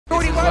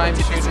I'm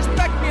you shooting.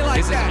 disrespect me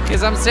like that?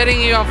 Because I'm setting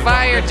you on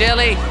fire,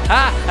 Jelly.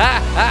 Ha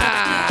ha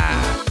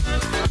ha.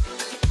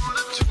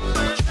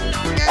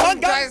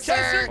 Gun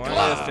chaser.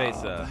 Gun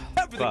chaser.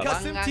 For the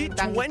custom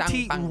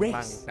T20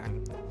 race.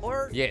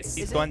 Or yes.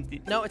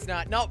 T20. No, it's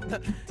not. No.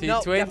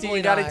 T20.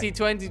 You got a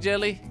T20,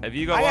 Jelly? Have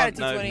you got I one?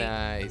 got a T20. No.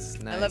 Nice.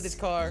 I love this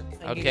car.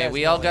 Okay,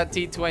 we all got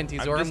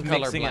T20s. I'm just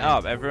mixing it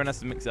up. Everyone has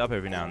to mix it up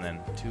every now and then.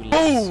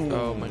 Boom!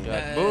 Oh my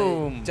god.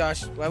 Boom!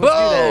 Josh, why would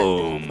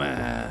you do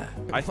that?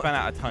 I spun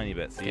out a tiny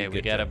bit. So okay,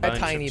 we got a bunch a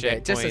tiny of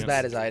bit. Just as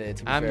bad as I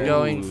did. I'm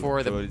going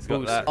for the boost.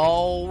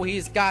 Oh,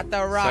 he's got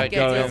the rocket.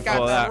 He's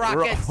got the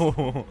rockets.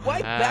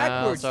 Why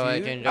backwards,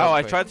 dude? Oh,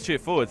 I tried to shoot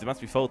it forwards. It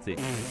must be faulty.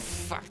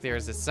 Fuck,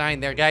 there's a sign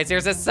there, guys.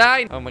 There's a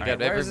sign. Oh my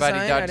god,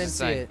 everybody dodged the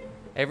sign.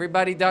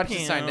 Everybody dodged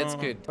the sign. That's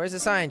good. Where's the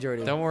sign,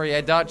 Jordy? Don't worry, I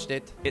dodged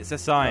it. It's a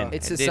sign.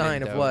 It's a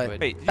sign of what?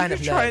 Wait, sign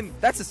of love.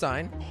 That's a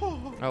sign.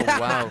 Oh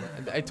wow!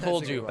 I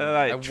told you.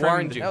 I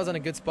warned you. That was on a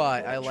good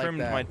spot. I like that.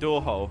 Trimmed my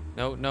door hole.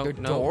 No, Your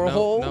door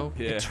hole? No.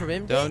 Yeah.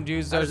 Trimmed. Don't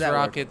use those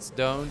rockets.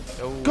 Don't.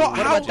 Oh, God,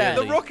 how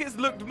the rockets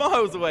looked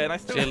miles away, and I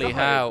still. Jelly,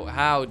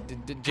 how?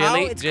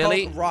 Jelly,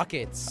 Jelly.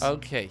 Rockets.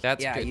 Okay,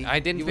 that's good. I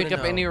didn't pick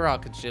up any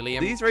rockets, Jelly.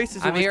 These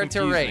races I'm here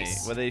to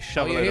race. Where they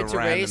shove a load of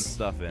random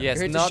stuff in. Yes,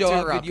 you're here not to show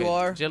how rocket. good you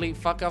are. Jelly,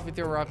 fuck off with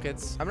your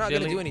rockets. I'm not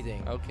gonna do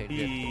anything. Okay,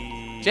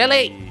 good.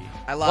 Jelly,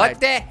 I lied.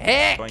 What the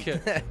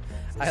heck?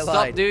 I Stop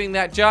lied. doing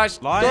that, Josh.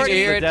 Don't you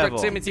hear it? Devil.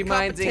 Proximity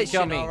mines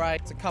incoming. All right,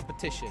 it's a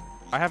competition.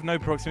 I have no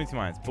proximity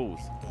mines.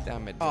 Balls.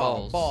 Damn it.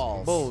 Oh,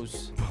 balls.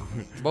 balls.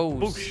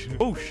 Balls.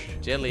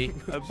 Boosh. Jelly.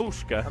 A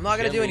booshka. I'm not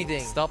gonna do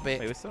anything. Stop it.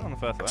 Wait, we're still on the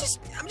first one.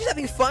 I'm just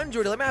having fun,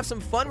 Jordy. Let me have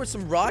some fun with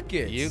some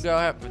rockets. You go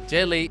have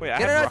Jelly. Wait, I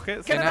have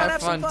rockets. Can I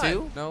have fun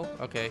too? No?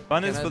 Okay.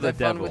 Fun is for the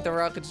devil. Fun with the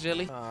rockets,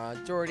 Jelly?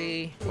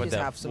 Jordy, just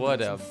have some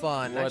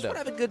fun. I just want to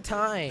have a good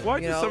time. Why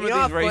do some of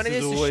these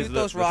races always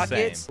look the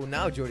same? Well,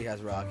 now Jordy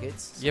has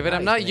rockets. Yeah, but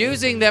I'm not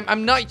using them.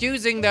 I'm not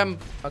using them.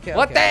 Okay.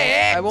 What the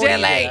heck,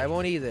 Jelly? I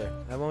won't either.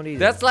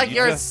 That's like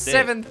your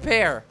 7th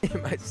pair.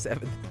 My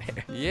 7th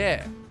pair.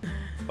 Yeah.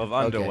 Of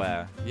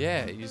underwear.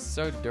 Yeah, you're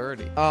so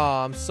dirty. Oh,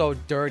 I'm so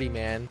dirty,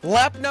 man.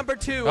 Lap number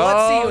 2.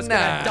 Let's see who's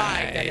gonna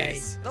die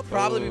today. It'll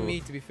probably be me,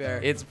 to be fair.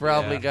 It's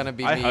probably gonna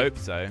be me. I hope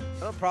so.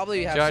 It'll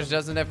probably have Josh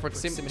doesn't have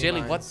proximity.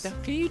 Jelly, what the?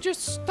 Can you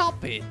just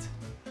stop it?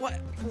 What?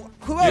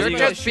 Who else You're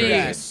just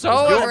being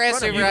so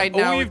aggressive right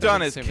now. All you've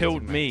done is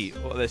killed me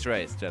at this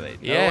race, Jelly.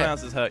 No one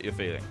else has hurt your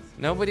feelings.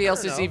 Nobody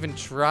else is even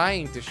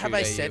trying to shoot at you. Have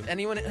I said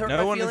anyone hurt my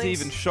feelings? No one has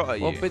even shot at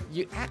you. Well, but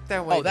you act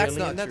that way, that's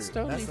Jelly, not and that's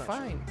true. totally That's not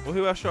fine. Well,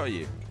 who else shot at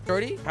you?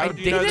 Jordy? How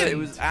do you know that it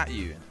was at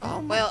you? Oh,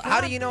 well, how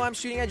do you know I'm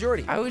shooting at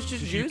Jordy? I was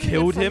just using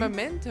killed it for him?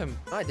 momentum.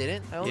 No, I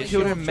didn't. I only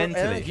killed him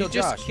mentally. You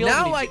just killed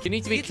me. You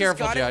need to be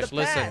careful, Josh.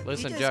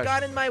 Listen, Josh.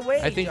 Got in my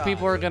way, I think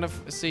people are gonna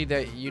see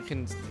that you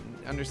can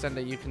understand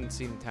that you can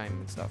see the time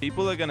and stuff.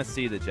 People are gonna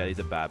see that Jelly's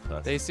a bad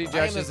person. They see I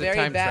Josh am a as a very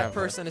time bad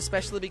traveler. person,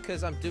 especially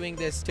because I'm doing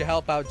this to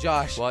help out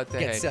Josh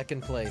get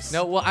second place.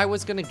 No, well, I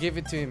was gonna give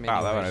it to him.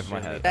 Wow, that went anyways, over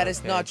my head. That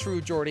is not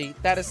true, Jordy.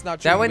 That is not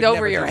true. That went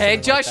over your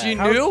head, Josh. You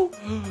knew?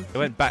 It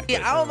went back. Yeah,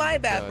 how am I a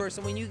bad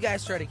person when you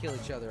guys try to kill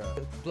each other up,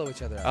 blow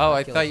each other up? Oh,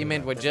 I thought you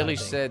meant what Jelly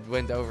said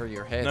went over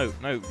your head.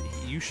 No,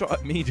 you shot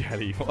at me,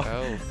 Jelly. What?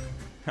 Oh.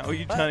 How are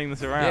you turning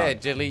this around? Yeah,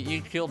 Jelly, you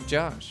killed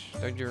Josh.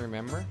 Don't you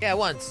remember? Yeah,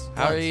 once.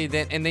 How are you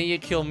then? And then you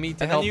kill me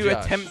to help Josh. And then you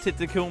Josh. attempted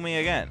to kill me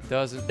again.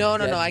 Doesn't? No,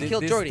 I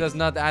killed Jordy. This does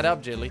not add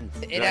up, Jelly.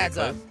 It adds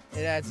up.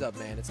 It adds up,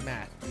 man. It's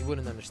math. You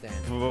wouldn't understand.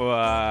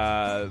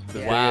 The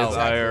biggest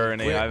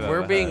irony I've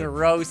ever We're being heard.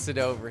 roasted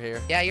over here.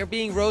 Yeah, you're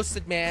being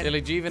roasted, man. Jelly,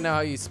 do you even know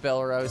how you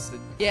spell roasted?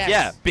 Yes.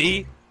 Yeah,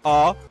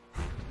 B-R.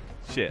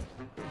 Shit.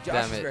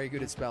 Josh is very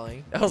good at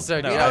spelling. Also,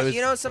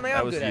 you know something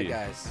I'm good at,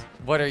 guys.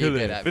 What are you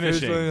good at?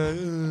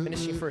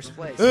 Finishing first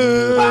place.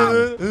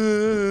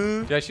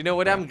 Josh, you know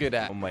what I'm good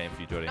at? I'm waiting for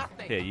you, Jordy.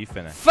 Here, you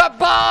finish.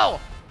 Football!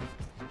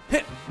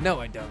 No,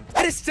 I don't.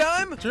 And it's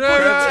time for the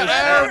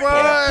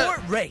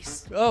Airport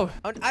race. Oh.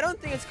 I don't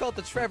think it's called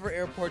the Trevor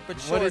Airport, but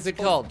sure, what is it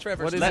called?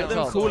 Let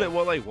them call it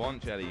what they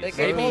want, Jelly. They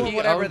can call it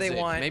whatever they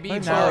want. Maybe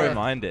you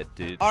narrow-minded,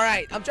 dude. All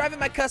right, I'm driving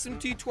my custom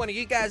 220.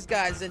 You guys,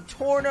 and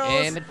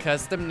Tornos. And the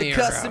custom Nero.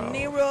 Custom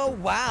Nero.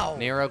 Wow.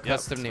 Nero,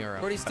 custom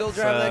Nero. Jordy's still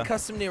driving that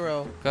custom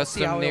Nero.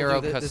 Custom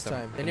Nero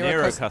custom. The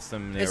Nero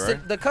custom Nero.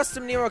 It's the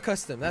custom Nero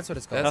custom. That's what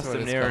it's called.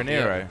 Custom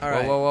Nero. All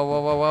right.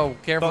 Whoa.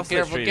 Careful.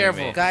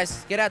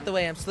 Guys, get out the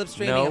way. I'm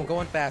slipstreaming. I'm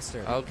going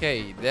faster.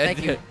 Okay.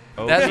 Thank you.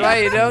 That's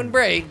why you don't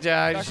brake,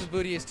 Josh. Josh's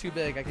booty is too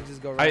big. I can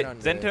just go right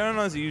under it.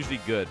 Zentornos are usually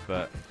good,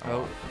 but...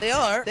 They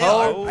are.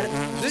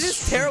 They're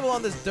just terrible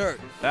on this dirt.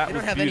 That they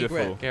was don't have beautiful.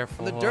 any grip.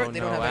 Careful. On the dirt, they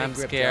don't have any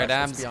grip.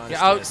 I'm scared.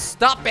 Oh,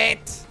 stop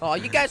it. Oh,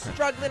 you guys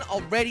struggling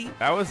already?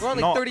 That was We're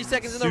only 30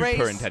 seconds in the race.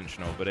 super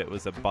intentional, but it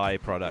was a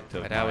byproduct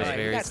of that was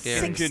very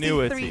scary.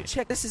 Ingenuity.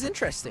 Check. This is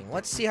interesting.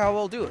 Let's see how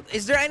we'll do it.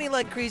 Is there any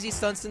crazy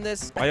stunts in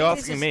this? Why are you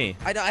asking me?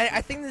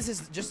 I think this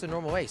is just a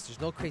normal race.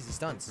 There's no crazy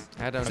stunts.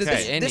 I don't see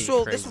any. This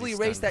will be a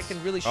race that that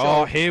can really show.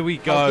 Oh, here we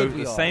how go. good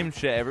we The are. same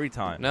shit every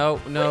time. No,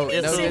 no, What do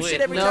you mean no, same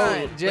shit every no,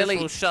 time? Jelly.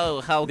 This will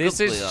show how This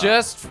good we is are.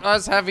 just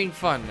us having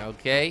fun,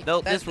 okay?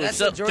 No, That's- this will that's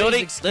show. what Jordy's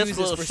Jody, excuse this is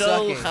will for show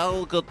sucking.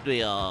 how good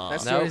we are.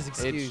 That's No, Jordy's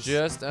excuse. it's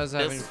just us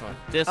having fun.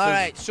 This All is-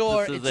 right,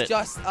 sure, this is it's it.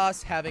 just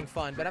us having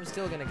fun, but I'm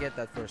still gonna get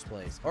that first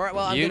place. All right,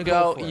 well, I'm You gonna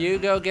go. For it. you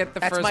go get the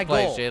That's first my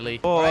place, goal. Jelly.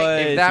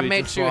 Boys, If that we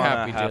makes just you wanna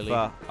happy, have Jelly.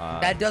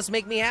 fun. That does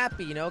make me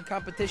happy, you know.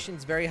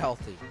 Competition's very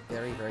healthy,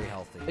 very, very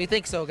healthy. Do you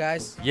think so,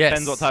 guys? Yes.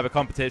 Depends what type of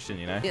competition,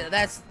 you know. Yeah,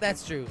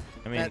 that's true.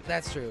 I mean,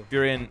 that's true. if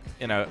you're in,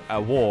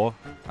 a war,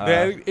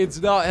 It's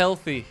not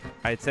healthy.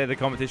 I'd say the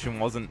competition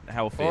wasn't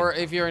healthy. Or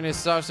if you're in a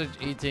sausage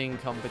eating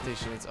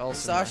competition, it's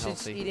also not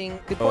Sausage healthy. eating.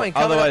 Good Or point.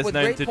 Coming up otherwise with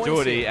known great to points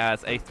Geordie here.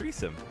 as a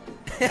threesome.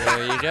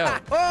 There you go.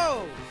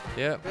 Whoa!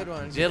 Yep. Good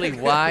one. Jelly,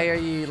 why are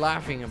you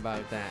laughing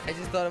about that? I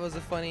just thought it was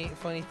a funny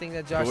thing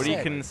that Josh Geordie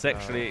said. can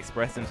sexually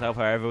express himself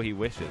however he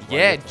wishes. Why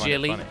Yeah, do you find it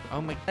Jelly. funny?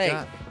 Oh my Hey,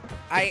 god.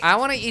 I I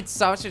want to eat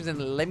sausage and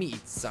let me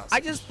eat sausage. I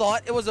just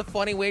thought it was a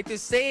funny way to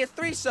say a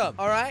threesome.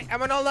 All right,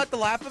 am I not allowed to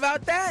laugh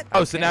about that?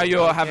 Oh, so Okay, now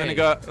you're having to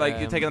go, okay.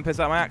 you're taking the piss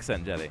out of my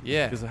accent, Jelly?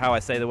 Yeah. Because of how I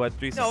say the word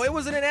threesome? No, it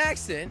wasn't an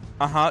accent.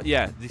 Uh-huh,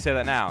 yeah. You say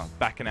that now.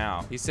 Backing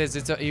out. He says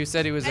you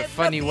said it was I a have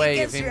funny nothing way of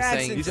against him your saying.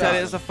 accent, You Josh.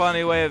 said it's a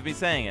funny way of me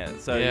saying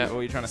it. So Yeah. what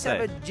are you trying to Just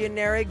have say? a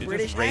generic You're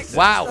British just racist. accent.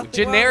 Wow, Nothing wrong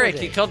generic.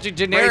 with He it. called you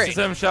generic.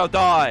 Racism shall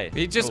die.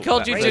 He just Oh,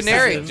 called that you racism.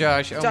 generic,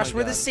 Josh. Oh Josh, my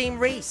we're god. the same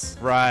race.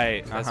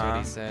 Right. That's uh-huh. what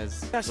he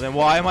says. Josh, Well, then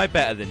why am I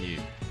better than you?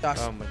 Josh,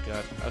 Oh my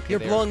god. Okay, you're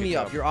there, blowing good me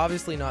up. job. You're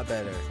obviously not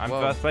better. I'm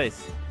Whoa. first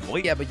place.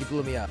 Boy. Yeah, but you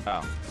blew me up.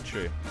 Oh, it's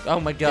true. Oh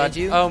my god.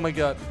 Did you? Oh my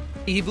god.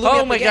 He blew me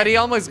Oh up my again. god, he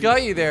almost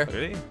got you there.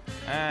 Really?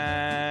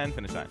 And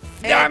finish line.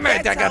 Damn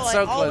it, that's I got how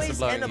so I close to always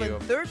blowing end up you in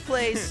up. third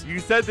place. You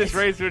said this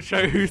race would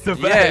show who's the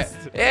Yeah. best.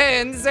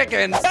 In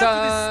second After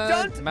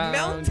stunt. the stunt,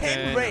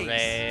 mountain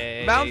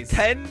race.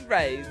 Mountain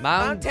race.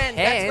 Mountain.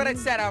 That's what I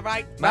said, all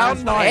right?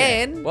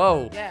 Mountain.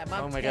 Whoa. Yeah, Oh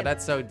Mount my 10. god,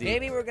 that's so deep.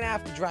 Maybe we're gonna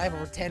have to drive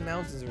over 10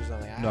 mountains or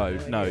something. I No,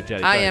 have no, idea.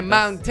 Jelly. I don't. am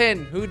That's-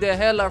 Mountain. Who the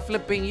hell are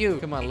flipping you?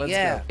 Come on, let's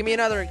Yeah. go. Give me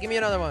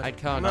another one. I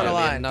can't. Another Jelly,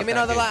 line. I'm not Give me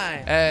that another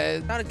good.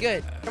 line. Sounded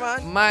good. Come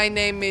on. My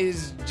name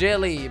is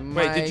Jelly.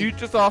 Wait, did you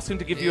just ask him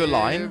to give you a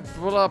line? Do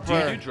you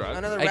do drugs?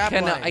 Another I rap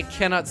cannot. line. I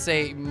cannot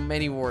say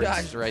many words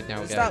Josh, right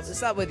now, Stop, guys.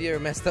 stop with your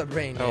messed up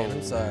brain, man. I'm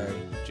Oh, sorry.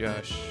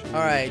 Josh. All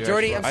right, Josh,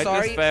 Jordy, I'm I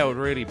sorry. just failed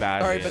really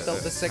bad. Sorry, here, but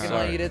the so- second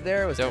Sorry. line you did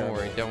there was Don't terrible.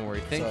 worry. Don't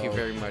worry. Thank you So,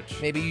 very much.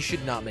 Maybe you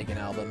should not make an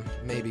album.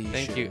 Maybe you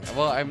Thank you. shouldn't.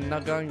 Well, I'm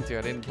not going to.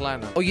 I didn't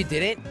plan on. Oh, you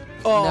didn't?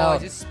 Oh, no, I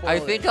just spoiled I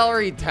think it. I'll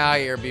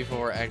retire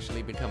before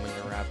actually becoming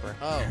a rapper.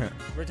 Oh,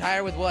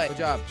 retire with what? Good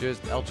job.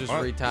 I'll just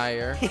What?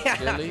 retire. Yeah.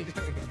 Jelly.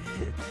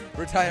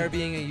 Retire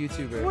being a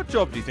YouTuber. What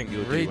job do you think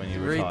you'll do when you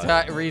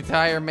retire?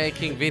 Retire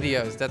making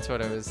videos. That's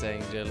what I was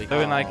saying, Jelly. So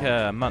in like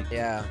a month.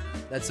 Yeah,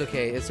 that's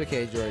okay. It's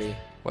okay, Jordy.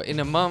 What, in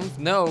a month?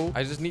 No.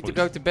 I just need to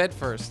go to bed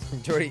first.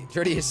 Jordy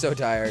is so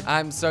tired.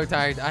 I'm so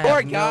tired. I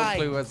Poor have guy. no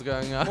clue what's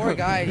going on. Poor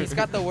guy. He's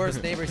got the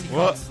worst neighbors. He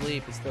What? can't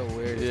sleep. It's the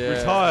weirdest. Yeah.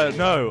 Retire?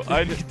 No,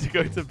 I need to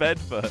go to bed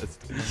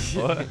first.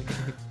 What?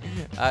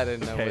 I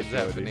don't know Okay, what's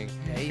Jordy. happening.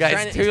 Yeah, he's Guys,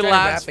 trying to- two he's trying to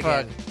laps, rap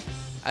fuck. again.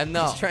 I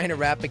know. He's trying to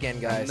rap again,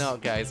 guys. No,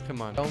 guys,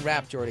 come on. Don't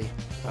rap, Jordy.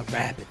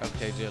 Rap it.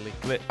 Okay, Jelly.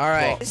 Flip, All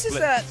right. flop, This is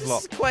flip, this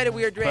flop. is quite a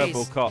weird race.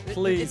 Kwebbelkop.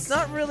 Please. It's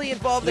not really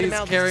involved in a Please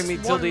mountain. carry It's me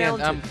just till one the end.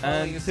 mountain. I'm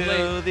falling asleep.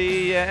 Until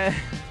the end.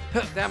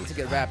 Damn, it's a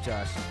good rap,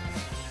 Josh.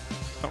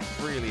 Not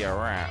really a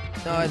rap.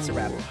 No, it's a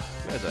rap.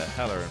 There's a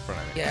heller in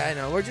front of me. Yeah, I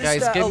know. We're just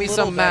Guys, a give me little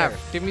some better.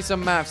 math. Give me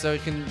some math so I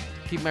can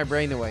keep my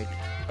brain awake.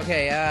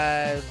 Okay,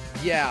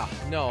 yeah.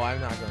 No, I'm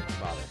not going to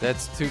bother.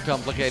 That's too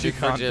complicated You for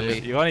can't, do it. Jelly.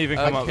 You can't even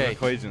come up with Okay.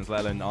 equations,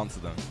 let alone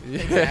answer them.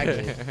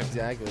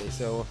 Exactly.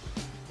 So,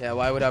 yeah,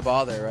 why would I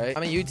bother, right?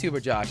 I'm a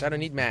YouTuber, Josh. I don't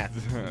need math.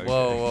 Okay.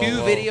 Whoa, whoa, 2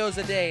 whoa. videos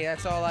a day.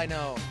 That's all I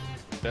know.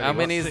 Jelly, How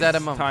many what's is that a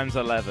 6 month? times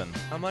 11.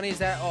 How many is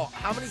that? Oh,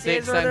 how many 6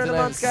 days are there times in a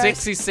 11. month, guys?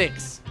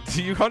 66.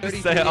 You can't just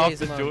 33 say it days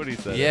after a month. Jordy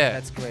said it. Yeah.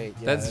 That's great.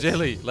 Yeah, That's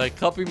Jelly. Like,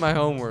 copy my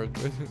homework.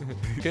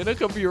 Can I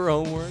copy your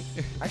homework?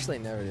 Actually,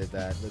 I never did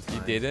that. That's You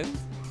fine. didn't?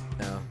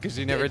 No. Because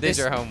you never did This-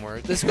 your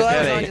homework. The school I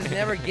was on Jelly. just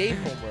never gave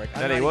homework.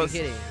 I'm Jelly, not even what's-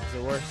 kidding. It's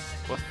the worst.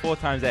 What's 4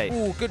 times 8?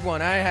 Ooh, good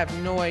one. I have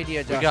no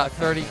idea, Josh. We got I can't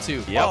count.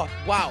 32. Yep. Oh,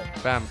 wow.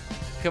 Bam.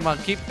 Come on,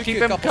 keep you a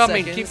him couple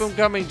coming. seconds. Keep him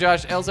coming,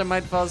 Josh. Else I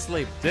might fall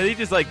asleep. Jelly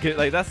just like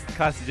that's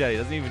classic Jelly.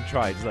 Doesn't even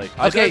try. Just like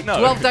I Okay, don't know.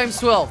 12 times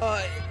 12.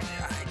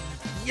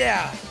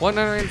 Yeah.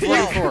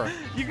 144.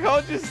 You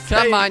can't just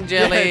Come say- on,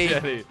 Jelly. Yeah,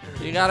 Jelly.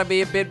 You gotta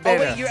be a bit Oh, better.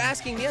 wait, you're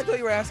asking me? I thought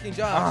you were asking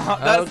Josh.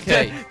 That's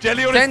Okay.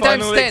 Jelly on 10 his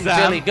times final 10, exam.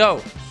 Jelly,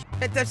 go.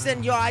 That's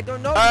then, yo, I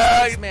don't know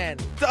Uh, this, man.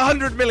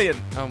 100 million.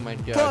 Oh my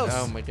god. Close.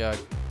 Oh my god.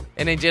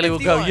 And then Jelly will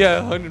go, 51. yeah,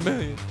 100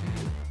 million.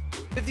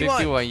 51.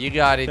 51. You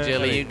got it,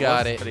 Jelly. You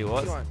got it. Jelly,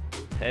 what's 51.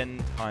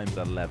 10 times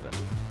 11?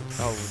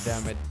 Oh,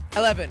 damn it.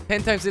 11.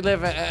 10 times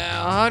 11,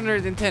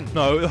 110.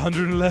 No,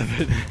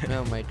 111.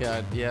 Oh my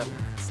god, yep.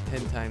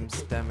 10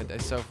 times. Damn it, I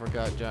so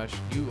forgot, Josh.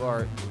 You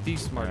are the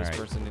smartest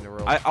person in the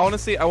world. I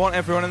honestly, I want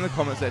everyone in the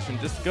comment section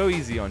just go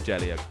easy on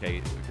Jelly,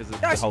 okay? Because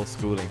of the whole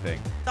schooling thing.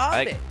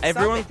 Stop it.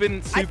 Everyone's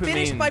been super mean. I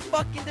finished my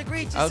fucking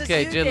degree just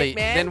okay, as you Jelly. did,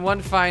 man. Then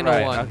one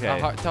final one. Okay.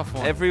 A tough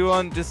one.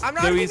 Everyone just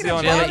go easy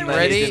on Jelly.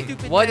 Ready?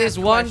 What is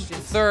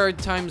 1/3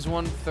 times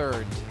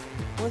 1/3?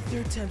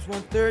 1/3 times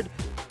 1/3.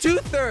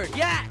 2/3.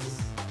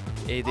 Yes.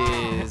 It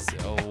is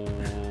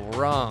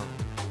wrong,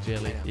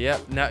 Jelly.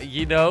 Yep. Now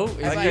you know.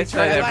 Have You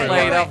try to I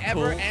play it up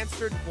ever cool.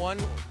 answered one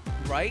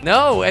right?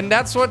 No, and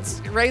that's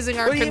what's raising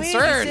our What do you mean?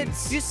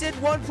 concerns. You said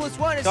 1 +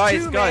 1 is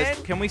 2, Guys,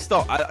 man. can we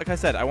stop? Like I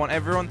said, I want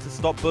everyone to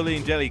stop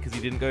bullying Jelly because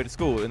he didn't go to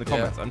school in the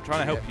comments. I'm trying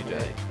to help you,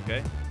 Jelly,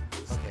 okay?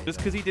 Just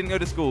because he didn't go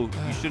to school,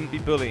 you shouldn't be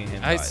bullying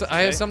him. Guys,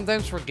 I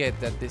sometimes forget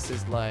that this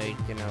is like,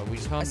 you know, we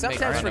can't I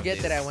sometimes make forget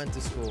that I went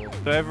to school.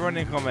 So everyone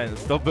in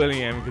comments, stop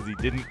bullying him because he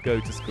didn't go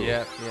to school.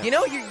 Yeah. You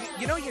know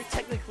you're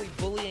technically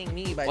bullying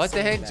me by What the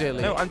saying heck, that.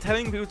 Jelly? No, I'm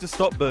telling people to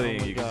stop bullying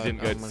you because God, you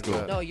didn't go oh to my school.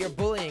 God. No, you're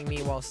bullying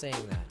me while saying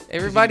that.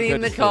 Everybody go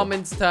in to the school.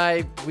 comments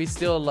type, we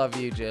still love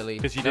you, Jelly.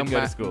 Because you didn't go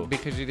to school.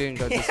 Because you didn't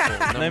go to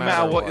school. No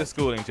matter what you're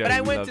schooling, Jelly, But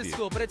I we went love to you.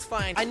 school, but it's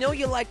fine. I know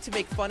you like to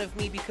make fun of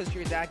me because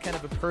you're that kind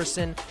of a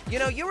person. You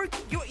know, you were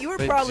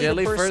But probably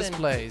Jelly, the person first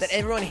place. that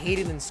everyone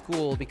hated in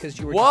school because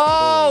you were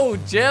Whoa,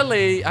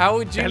 Jelly! How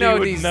would you Jelly know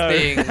would these know.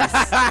 things?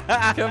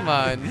 Come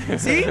on.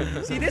 See,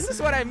 this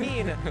is what I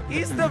mean.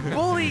 He's the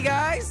bully,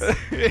 guys.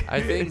 I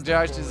think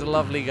Josh is a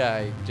lovely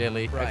guy,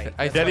 Jelly. Right.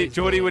 I Jelly, think-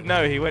 Jordy would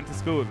know. He went to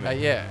school with me.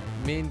 yeah,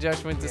 me and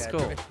Josh went to Yeah, school.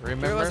 Joey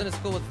Remember? wasn't in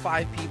school with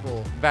 5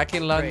 people. Back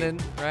in London,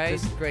 right?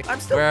 This is great. I'm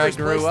still Where I first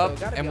place, grew though, up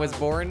gotta and be was honest.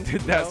 born.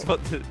 That's No?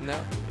 what the, No.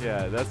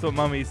 yeah, that's what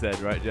Mummy said,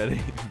 right,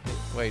 Jelly?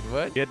 Wait,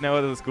 what? He had no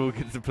other school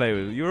kids to play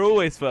with. You were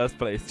always first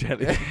place,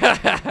 Jelly.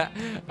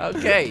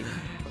 Okay.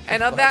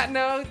 And on that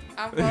note,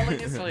 I'm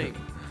falling asleep.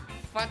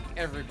 Fuck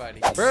everybody.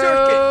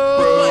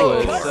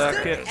 Bro, Bro,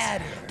 circuit.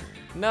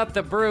 not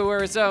the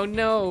Brewers. Oh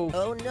no.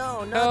 Oh no,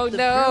 Oh, not the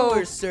no.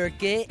 Brewers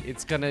circuit.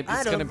 It's gonna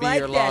I be don't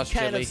your like loss, that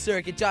kind Jelly. of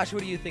circuit. Josh,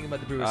 what do you think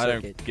about the Brewers I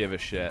circuit? don't give a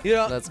shit. You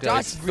know, Let's go. Josh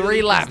It's really 3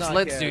 does laps. not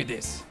Let's care. do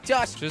this.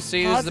 Josh, Just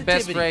see who's the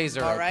best positivity,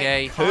 raiser, all right?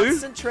 okay? Who?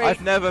 Concentrate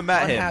I've never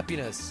met on him.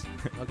 happiness,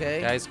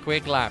 okay? Guys,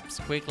 quick laps.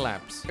 Quick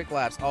laps. Quick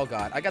laps. Oh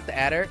god, I got the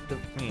adder. The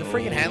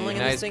freaking handling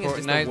in this thing is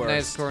just nice, the nice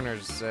worst.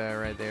 corners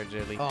right there,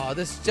 Jelly. Oh,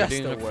 this is You're just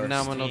doing the a worst.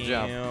 phenomenal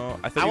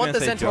job. I want the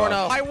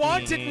Centorno. I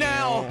want it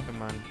now.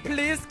 Come on.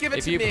 Please give it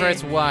If to you me.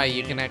 press Y,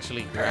 you can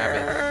actually grab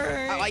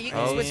it. You can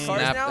Oh, switch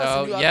cars snap. now.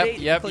 Oh, so you yep, update,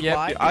 you yep, click yep.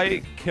 Y.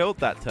 I killed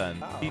that turn.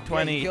 Oh, yeah, you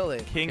T20 killed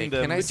it.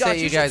 Kingdom. Can I But set Josh,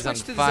 you should guys switch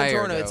on to fire,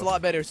 the Centorno. It's a though?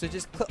 lot better. So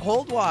just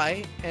hold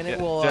Y, and it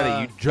will.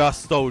 Jelly, you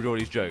just stole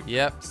Jordy's joke.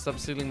 Yep, stop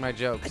stealing my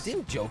jokes. I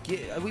didn't joke.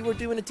 We were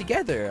doing it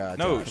together.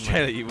 No, Josh.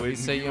 Jelly, you were,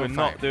 set you you were on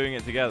not fire. doing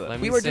it together. Let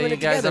We me were set doing you it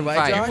guys together, on right,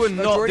 fire. Josh? You were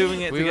not Jordy?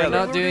 doing it We were together.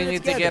 not We were doing doing it it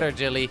together. together,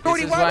 Jelly.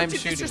 Jordy, This is why why would I'm you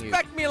shooting you.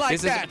 disrespect me like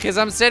This is that? because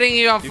I'm setting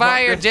you on You're not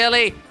fire, just-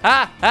 Jelly.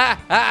 Ha ha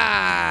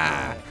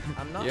ha!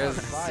 I'm not You're on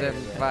fire. set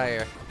on yet.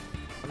 fire.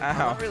 I'm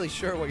Ow. not really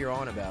sure what you're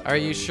on about. Are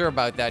you Jordy. sure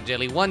about that,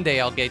 Jelly? One day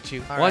I'll get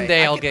you. All One right,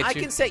 day I I'll can- get I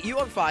you. can set you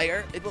on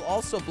fire. It will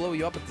also blow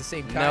you up at the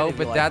same time. No, if you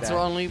but like that's that.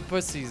 what only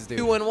pussies do.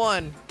 2 and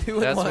 1. 2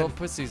 and That's 1. what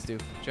pussies do.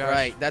 Josh.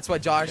 Right. That's why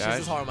Josh Josh. has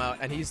his arm out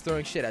and he's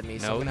throwing shit at me.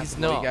 So No, I'm gonna he's have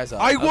to blow not. you guys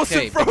up. I wasn't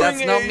Okay, but throwing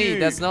that's not at me. you.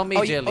 That's not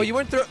me, Jelly. Oh, you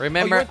weren't throwing.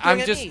 Remember, throwing I'm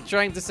at just me.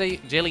 trying to say,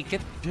 Jelly,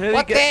 get. Jelly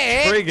What the gets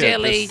heck, triggered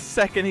Jelly? the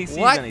second he sees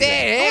What the anything.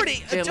 heck,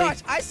 Jordy, Jelly? Josh,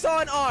 I saw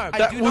an arm. I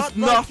That do was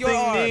not like your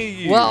nothing arm. near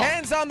you. Well,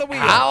 Hands on the wheel.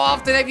 How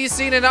often have you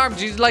seen an arm?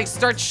 Do you like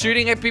start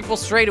shooting at people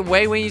straight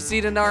away when you see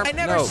an arm? I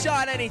never No.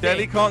 shot anything.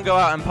 Jelly can't go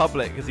out in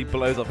public because he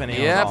blows up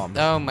anyone's Yep. arms.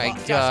 Oh my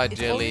Josh, God,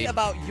 it's Jelly. only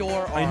about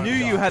your arm. I knew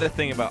you Josh. had a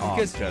thing about arms,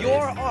 Because Jelly.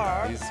 your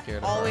arm He's scared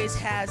of always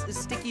has a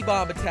sticky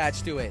bomb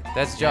attached to it.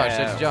 That's Josh. Yeah,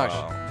 That's Josh.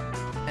 well.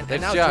 And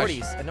That's now Josh.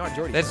 Jordy's. And now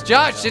Jordy's. That's turn,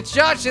 Josh. so. It's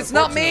Josh. It's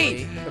not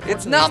me. Unfortunately,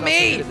 It's not he's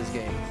me. so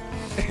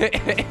good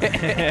at this game.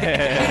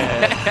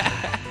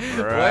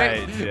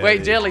 Right,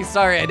 Wait, Jelly.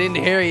 Sorry, I didn't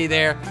hear you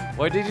there.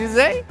 What did you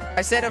say?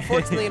 I said,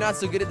 unfortunately, you're not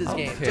so good at this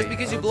game. Okay, Just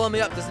because you blow me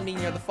up doesn't mean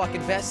you're the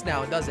fucking best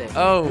now, does it?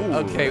 Oh, Ooh,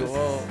 okay. this-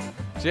 Well,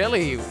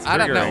 Jelly, I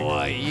don't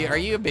triggering. know. Are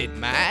you a bit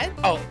mad?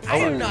 Oh, I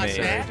am Oh, not man.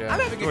 mad. I'm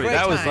having a Jordy, great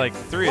that was time. like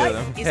 3 Life of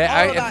them. is Hey, all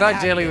I about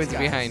thought Jelly happiness, was guys.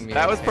 behind me.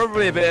 That was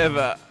probably a bit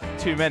of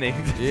too many.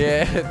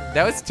 Yeah,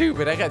 that was 2,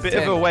 but I got bit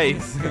 10. of a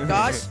waste.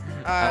 Josh,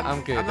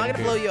 I'm good, I'm not I'm gonna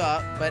good. blow you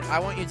up, but I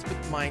want you to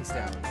put the mines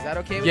down. Is that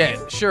okay with Yeah,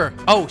 you? sure.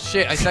 Oh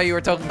shit! I thought you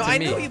were talking No, to I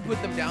me. knew you put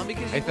them down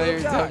because you I thought blew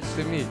you were up talking Josh.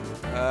 to me.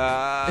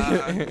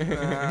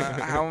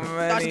 How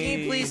many? Josh, can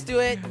you please do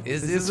it?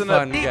 This This is isn't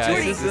fun, a- Hey, guys.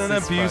 Jordy, this is an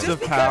fun. abuse of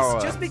Just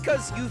power.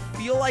 because you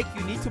feel like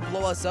you need to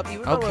blow us up,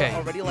 even though Okay. we're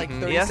already like Mhm.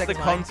 30 He has to seconds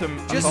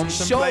behind, just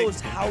contemplate.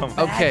 shows how bad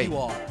Okay. you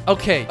are.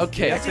 Okay, He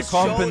okay, has to just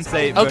shows how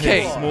compensate bad for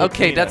okay, his small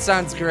okay. That penis.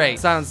 sounds great.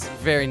 Sounds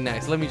very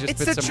nice. Let me just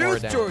It's put the some more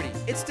truth, down. Jordy.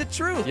 It's the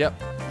truth. Yep.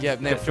 Yep.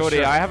 No, for Jordy,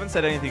 sure. I haven't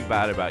said anything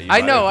bad about you. I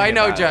but know, don't I think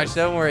know, it Josh. matters.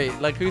 Don't worry.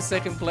 Like, who's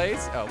second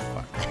place? Oh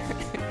fuck.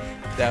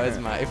 That was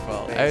my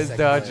fault. Okay, I was second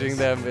dodging place.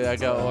 them, but I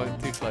got one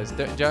too close.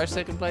 Josh,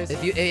 second place?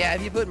 If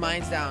you put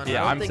mines down, Yeah, I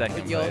don't I'm think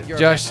second your place. best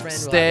Josh, friend will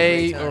have a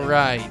stay great time.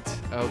 right.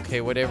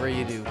 Okay, whatever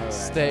you do, right.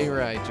 stay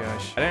right,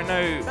 Josh. I don't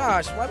know.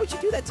 Gosh, why would you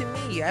do that to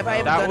me? Have I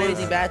ever That done was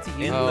anything bad to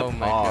you? in Oh the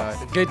my past.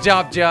 god. Good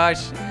job,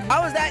 Josh.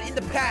 How was that in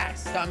the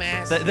past,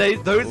 dumbass?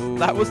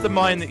 That was the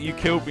mine that you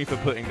killed me for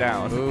putting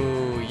down.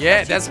 Ooh,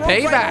 yeah, that's drove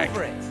right payback.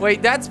 over it.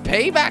 Wait, that's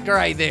payback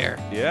right there.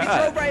 Yeah.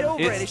 You drove right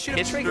over it. It's It should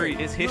have history.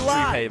 triggered. It's You history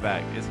lied.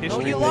 payback. It's history.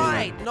 No, you payback.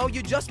 lied. No,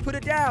 you just put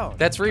it down.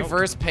 That's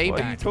reverse payback.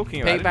 What are you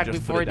talking about? I Payback didn't just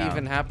before put it it down.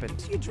 even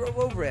happened. You drove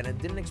over it and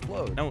it didn't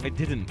explode. No, it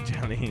didn't,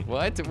 Jelly.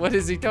 What? What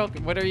is he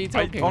talking? What are you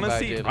talking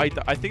Honestly, about,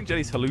 Jelly? I think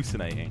Jelly's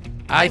hallucinating.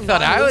 I I'm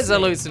thought not I was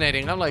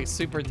hallucinating. hallucinating. I'm like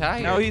super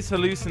tired. No, he's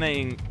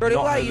hallucinating. Brody,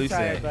 not why are you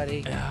tired,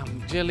 hallucinating.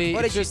 buddy? Jelly,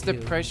 What it's did you just the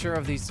do? pressure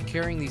of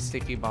carrying these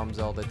sticky bombs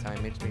all the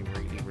time makes me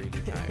really, really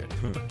tired.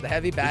 The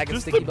heavy bag of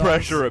Just sticky the bombs.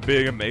 pressure of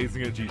being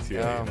amazing at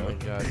GTA. Oh you know? my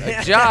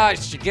god.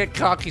 Josh, get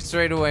cocky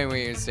straight away when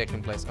you're in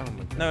second place. Oh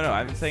my god. No,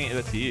 I'm saying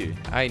it to you.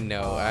 I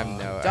know, I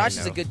know. Josh I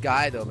is know. a good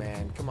guy, though,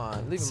 man. Come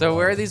on, leave him So alone.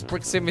 where are these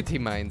proximity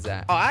mines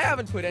at? Oh, I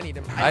haven't put any of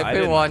them. I put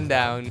didn't. one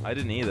down. I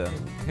didn't either.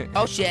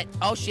 Oh shit!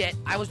 Oh shit!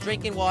 I was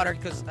drinking water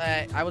because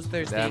I was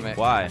thirsty. Damn it.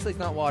 Why? Actually, it's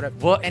not water.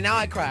 What? And now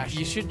I crashed.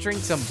 You should drink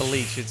some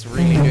bleach. It's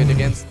really good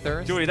against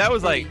thirst. Jordy, that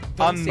was like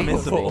Don't say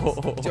those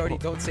unmissable. things. Jordy,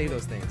 don't say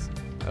those things.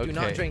 Do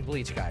not Okay. drink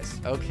bleach, guys.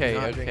 Okay, Do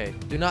not okay.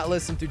 drink- Do not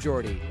listen to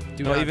Jordy.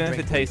 Do Not not even if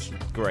drink it tastes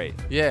bleach. great.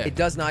 Yeah. It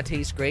does not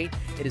taste great.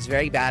 It is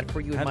very bad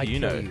for you. It How do might you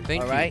kill know? you.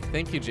 Thank all you. right?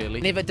 Thank you, Jelly.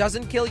 And if it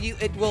doesn't kill you,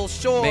 it will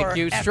sure Make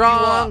you F up.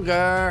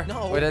 stronger.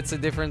 No. Wait, that's a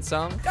different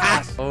song?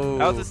 Gosh, Oh.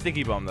 That was a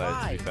sticky bomb, though, to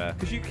Why? be fair.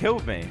 Because you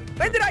killed me.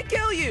 when did I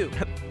kill you?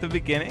 At the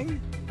beginning?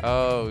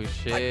 Oh, I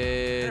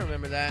shit. don't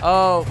remember that.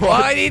 Oh,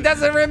 what? He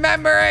doesn't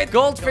remember it.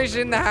 Goldfish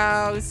in the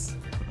house.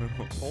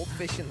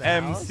 Goldfish in the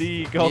house.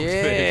 MC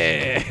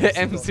Goldfish. Yeah.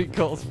 MC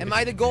Goldfish. Am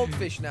I the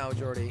goldfish now,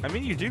 Jordy? I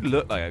mean, you do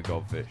look like a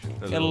goldfish.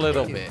 A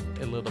little Thank you.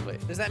 bit. A little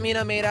bit. Does that mean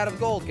I'm made out of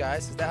gold,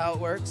 guys? Is that how it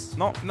works?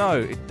 No,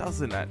 it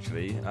doesn't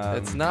actually.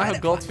 That's not how why-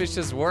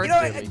 goldfishes work, You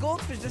know, a Jelly.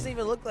 goldfish doesn't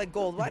even look like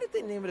gold. Why did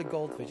they name it a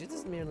goldfish? It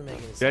doesn't really make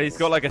any sense. Yeah, he's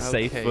got like a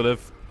safe Okay. full of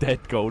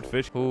dead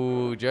goldfish.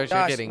 Ooh, Josh, you're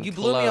Josh, getting you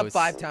close. blew me up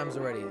 5 times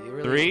already. You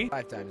really 3?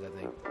 5 times, I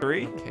think.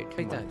 3? Okay,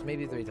 3 come on. times,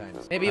 maybe 3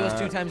 times. Maybe it was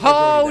 2 times.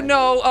 Oh Jordy died.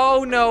 no!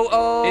 Oh no!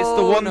 Oh It's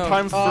the 1 no.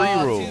 times 3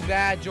 Oh, rule. too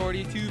bad,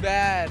 Jordy. Too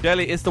bad.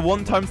 Jelly, it's the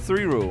 1 times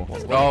 3 rule.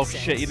 Doesn't Oh make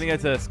shit, sense. you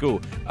didn't go to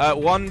school.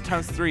 1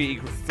 times 3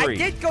 equals 3. I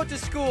did go to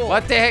school.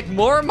 What the heck?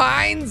 More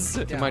mines?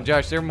 Come on,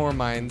 Josh. There are more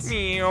mines.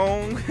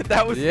 Meow.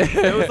 That was Yeah.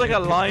 there was like a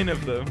line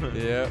of them.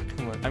 Yeah.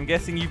 Come on. I'm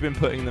guessing you've been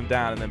putting them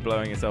down and then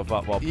blowing yourself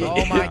up while putting Oh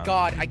them my down.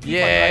 god. I keep on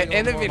Yeah, writing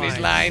in the more finish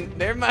mines. line.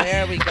 Never mind.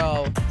 There we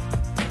go.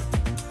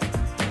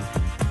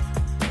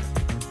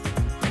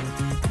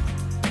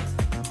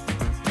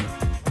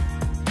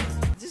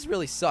 This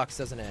really sucks,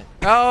 doesn't it?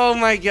 Oh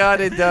my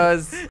god, it does.